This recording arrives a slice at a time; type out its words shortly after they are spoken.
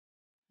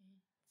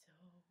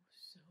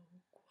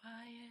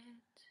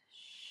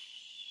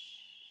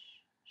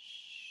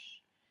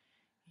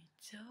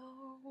so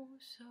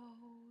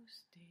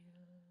still.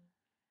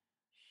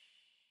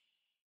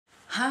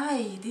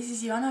 Hi, this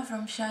is Joanna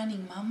from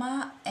Shining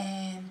Mama,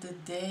 and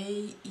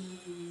today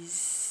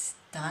is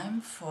time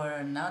for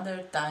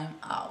another time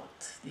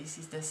out. This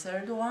is the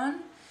third one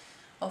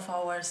of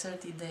our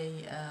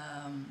 30-day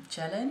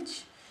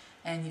challenge,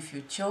 and if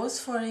you chose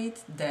for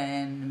it,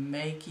 then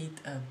make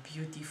it a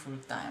beautiful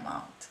time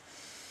out.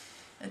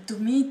 To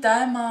me,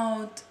 time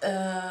out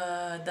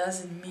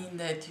doesn't mean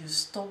that you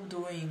stop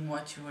doing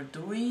what you were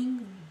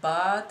doing,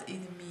 but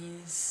it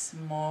means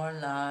more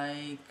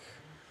like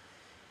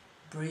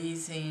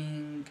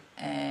breathing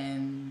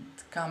and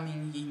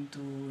coming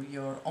into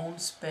your own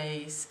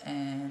space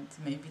and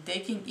maybe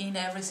taking in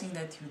everything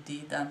that you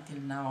did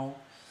until now.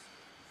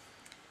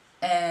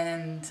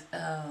 And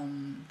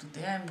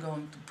today I'm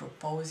going to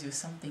propose you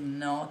something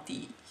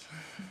naughty.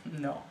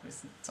 No,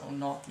 it's not so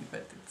naughty,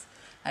 but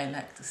I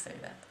like to say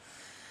that.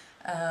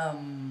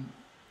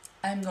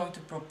 I'm going to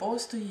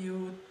propose to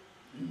you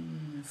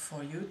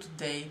for you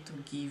today to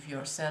give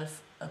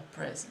yourself a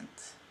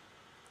present.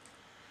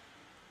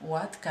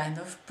 What kind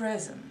of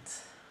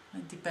present?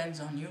 It depends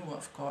on you,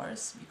 of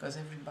course, because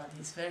everybody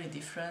is very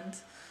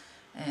different,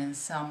 and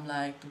some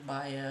like to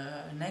buy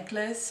a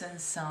necklace and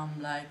some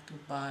like to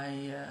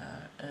buy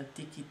a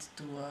ticket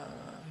to a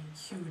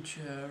huge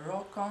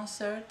rock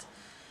concert.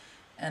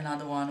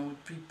 Another one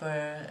would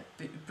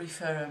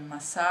prefer a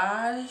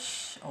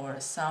massage or a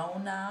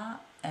sauna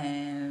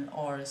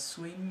or a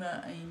swim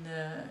in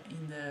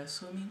the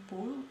swimming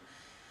pool.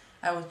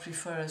 I would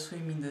prefer a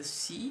swim in the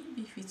sea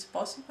if it's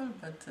possible,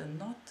 but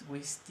not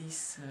with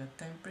this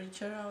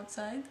temperature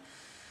outside.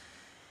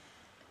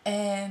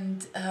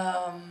 And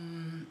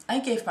I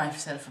gave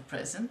myself a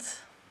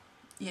present.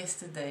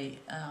 Yesterday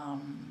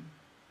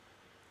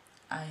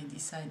I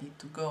decided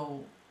to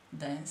go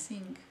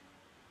dancing,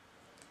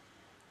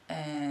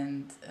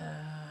 and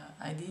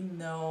I didn't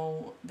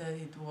know that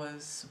it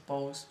was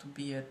supposed to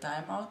be a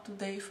timeout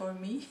today for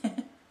me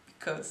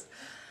because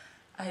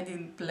I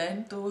didn't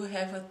plan to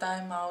have a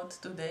timeout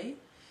today,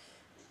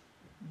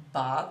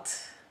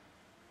 but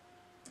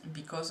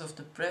because of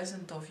the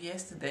present of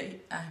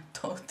yesterday, I'm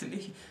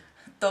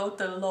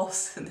total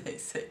loss, they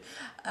say.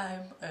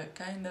 I'm a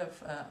kind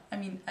of, I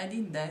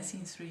didn't dance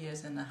in 3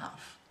 years and a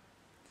half.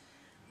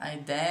 I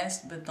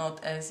danced, but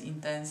not as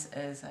intense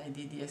as I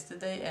did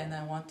yesterday, and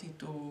I wanted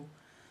to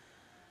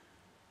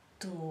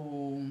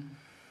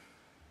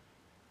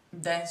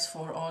dance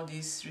for all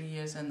these 3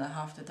 years and a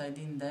half that I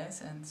didn't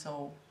dance, and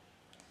so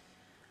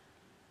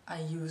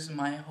I use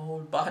my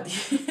whole body.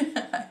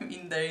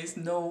 There is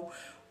no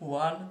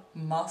one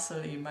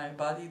muscle in my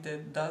body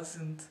that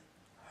doesn't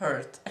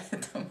hurt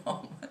at the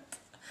moment.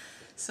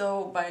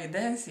 So by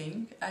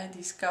dancing, I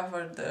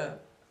discovered a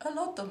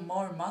lot of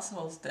more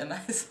muscles than I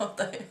thought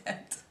I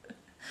had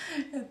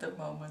at the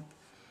moment.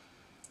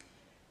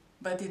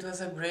 But it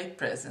was a great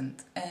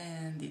present,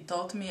 and it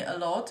taught me a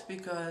lot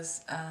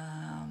because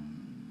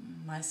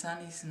my son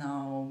is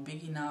now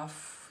big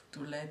enough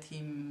to let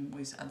him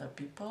with other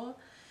people,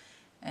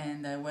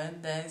 and I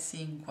went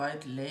dancing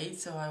quite late,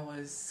 so I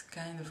was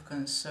kind of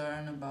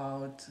concerned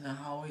about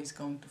how he's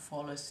going to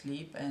fall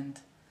asleep. And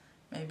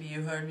maybe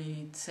you heard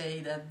me say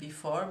that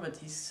before, but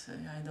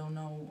I don't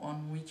know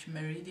on which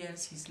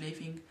meridians he's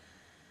living.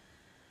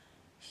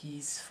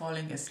 He's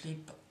falling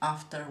asleep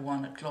after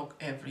 1 o'clock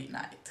every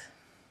night.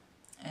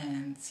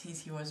 And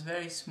since he was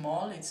very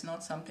small, it's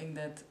not something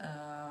that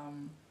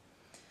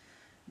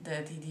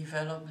he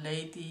developed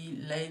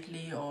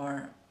lately,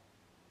 or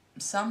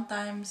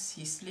sometimes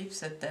he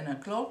sleeps at 10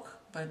 o'clock,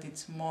 but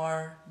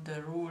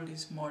the rule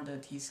is more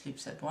that he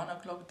sleeps at 1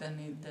 o'clock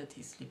than that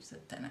he sleeps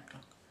at 10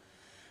 o'clock.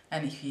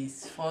 And if he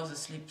falls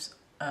asleep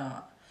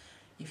at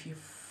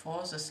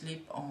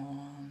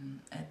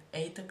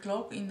 8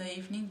 o'clock in the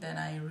evening, then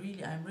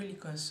I'm really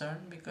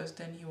concerned, because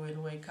then he will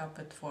wake up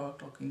at 4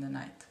 o'clock in the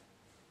night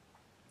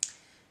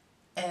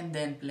and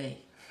then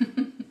play.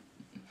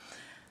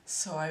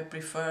 So I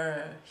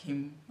prefer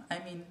him.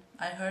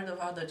 I heard of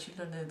other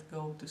children that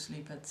go to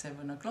sleep at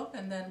 7 o'clock,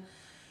 and then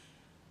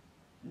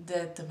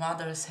that the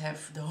mothers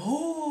have the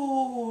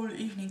whole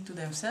evening to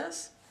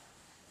themselves.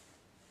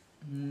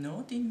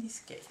 Not in this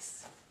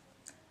case.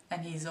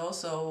 And he's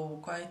also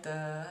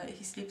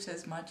he sleeps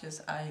as much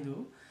as I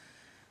do,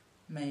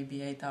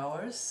 maybe 8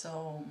 hours,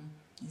 so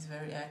he's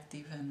very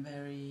active and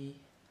very,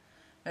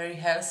 very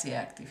healthy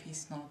active.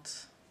 He's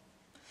not...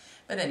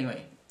 But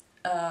anyway,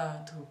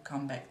 to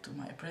come back to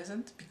my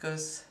present,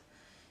 because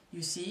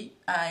you see,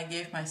 I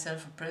gave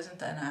myself a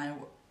present,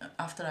 and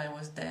after I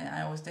was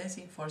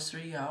dancing for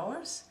 3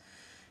 hours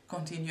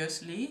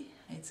continuously.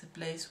 It's a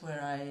place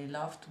where I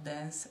love to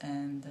dance,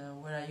 and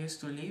where I used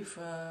to live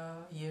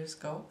years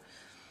ago.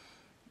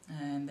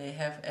 And they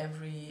have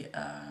every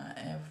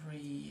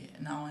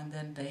now and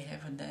then they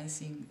have a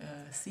dancing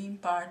theme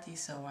party.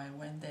 So I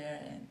went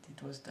there, and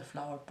it was the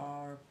flower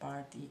power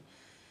party.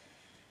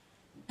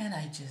 And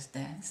I just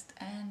danced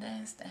and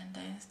danced and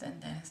danced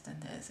and danced and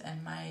danced.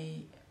 And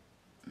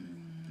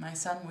my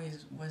son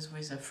was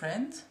with a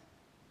friend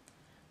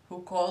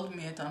who called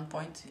me at one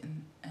point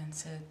and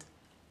said,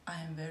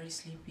 I am very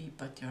sleepy,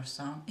 but your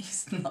son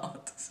is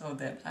not. So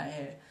then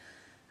I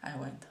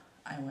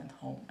went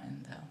home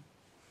and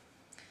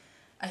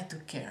I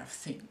took care of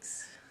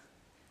things.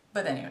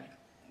 But anyway,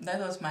 that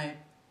was my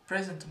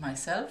present to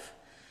myself,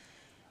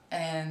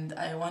 and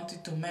I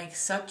wanted to make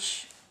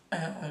such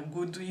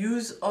good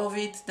use of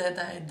it that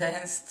I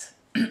danced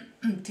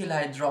till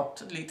I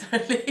dropped,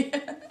 literally.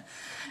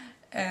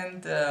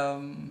 And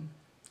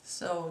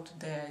so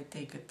today I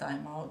take a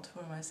time out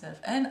for myself.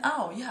 And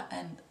oh yeah,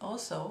 and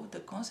also the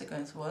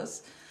consequence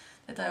was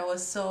that I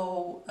was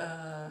so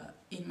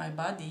in my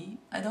body.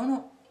 I don't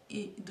know,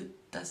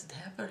 does it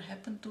ever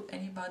happen to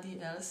anybody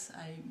else?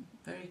 I'm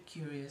very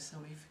curious, so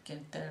if you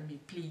can tell me,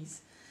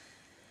 please.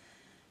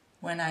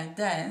 When I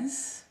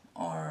dance,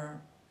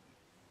 or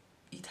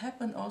it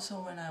happened also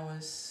when I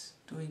was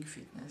doing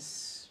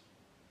fitness,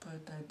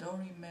 but I don't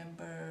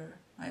remember,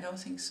 I don't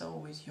think so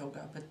with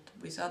yoga, but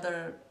with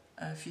other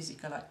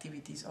physical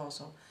activities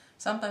also.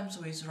 Sometimes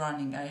with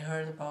running, I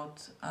heard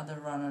about other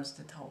runners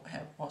that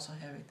also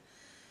have it.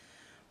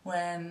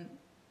 When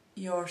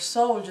your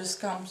soul just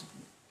comes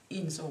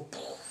in so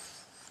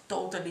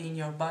totally in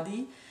your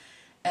body,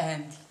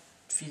 and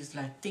it feels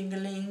like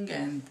tingling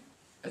and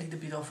a little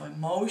bit of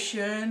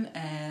emotion,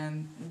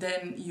 and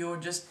then you're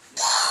just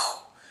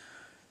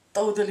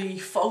totally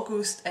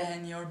focused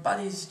and your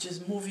body is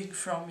just moving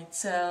from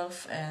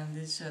itself, and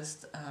it's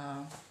just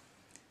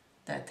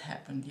that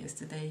happened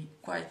yesterday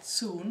quite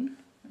soon,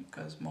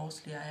 because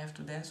mostly I have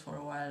to dance for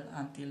a while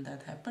until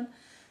that happened.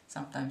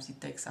 Sometimes it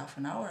takes half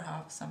an hour,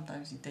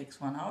 sometimes it takes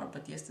 1 hour,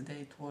 but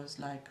yesterday it was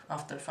like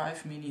after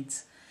 5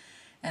 minutes,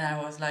 and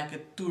I was like a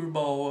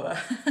turbo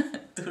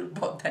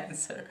turbo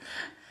dancer,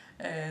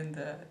 and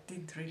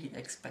didn't really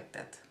expect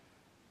that,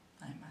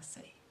 I must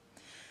say.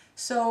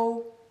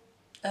 So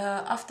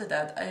after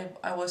that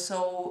I was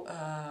so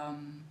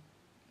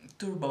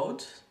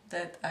turboed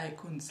that I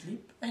couldn't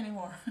sleep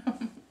anymore.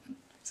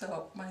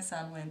 So my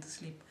son went to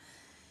sleep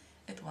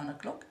at 1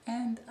 o'clock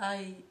and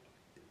I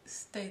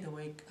stayed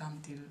awake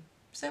until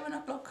 7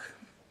 o'clock.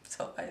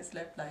 So I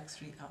slept like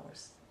 3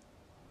 hours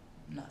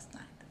last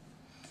night.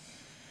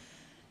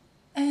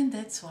 And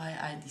that's why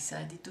I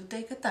decided to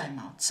take a time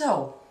out.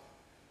 So,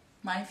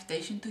 my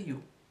invitation to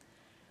you.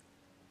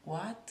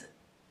 What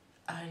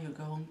are you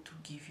going to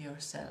give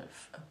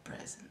yourself a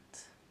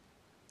present?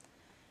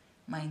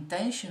 My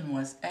intention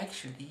was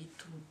actually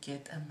to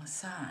get a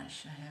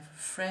massage. I have a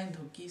friend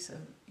who gives a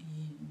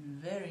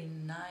very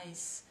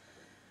nice,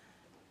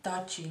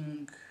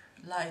 touching,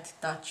 light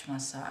touch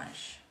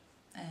massage,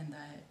 and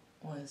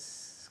I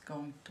was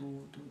going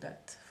to do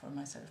that for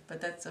myself.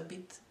 But that's a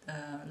bit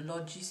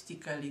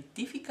logistically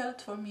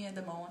difficult for me at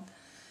the moment,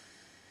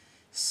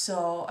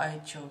 so I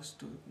chose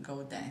to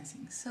go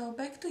dancing. So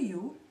back to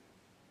you.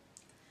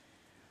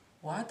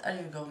 What are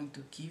you going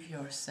to give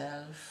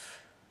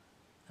yourself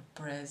a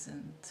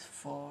present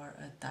for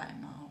a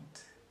time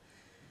out?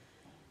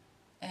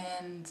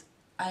 And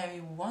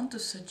I want to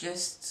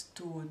suggest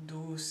to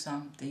do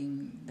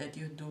something, that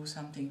you do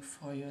something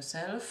for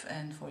yourself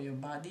and for your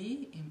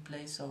body in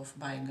place of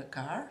buying a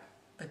car.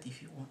 But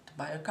if you want to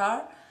buy a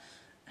car,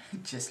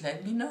 just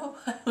let me know.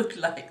 I would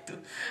like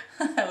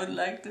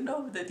to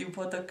know that you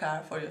bought a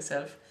car for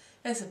yourself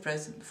as a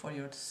present for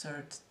your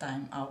 3rd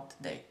time out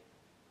day.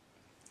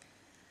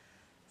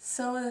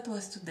 So that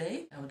was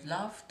today. I would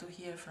love to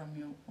hear from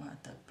you what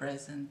a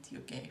present you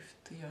gave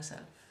to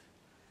yourself.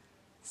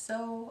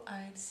 So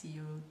I'll see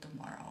you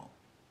tomorrow.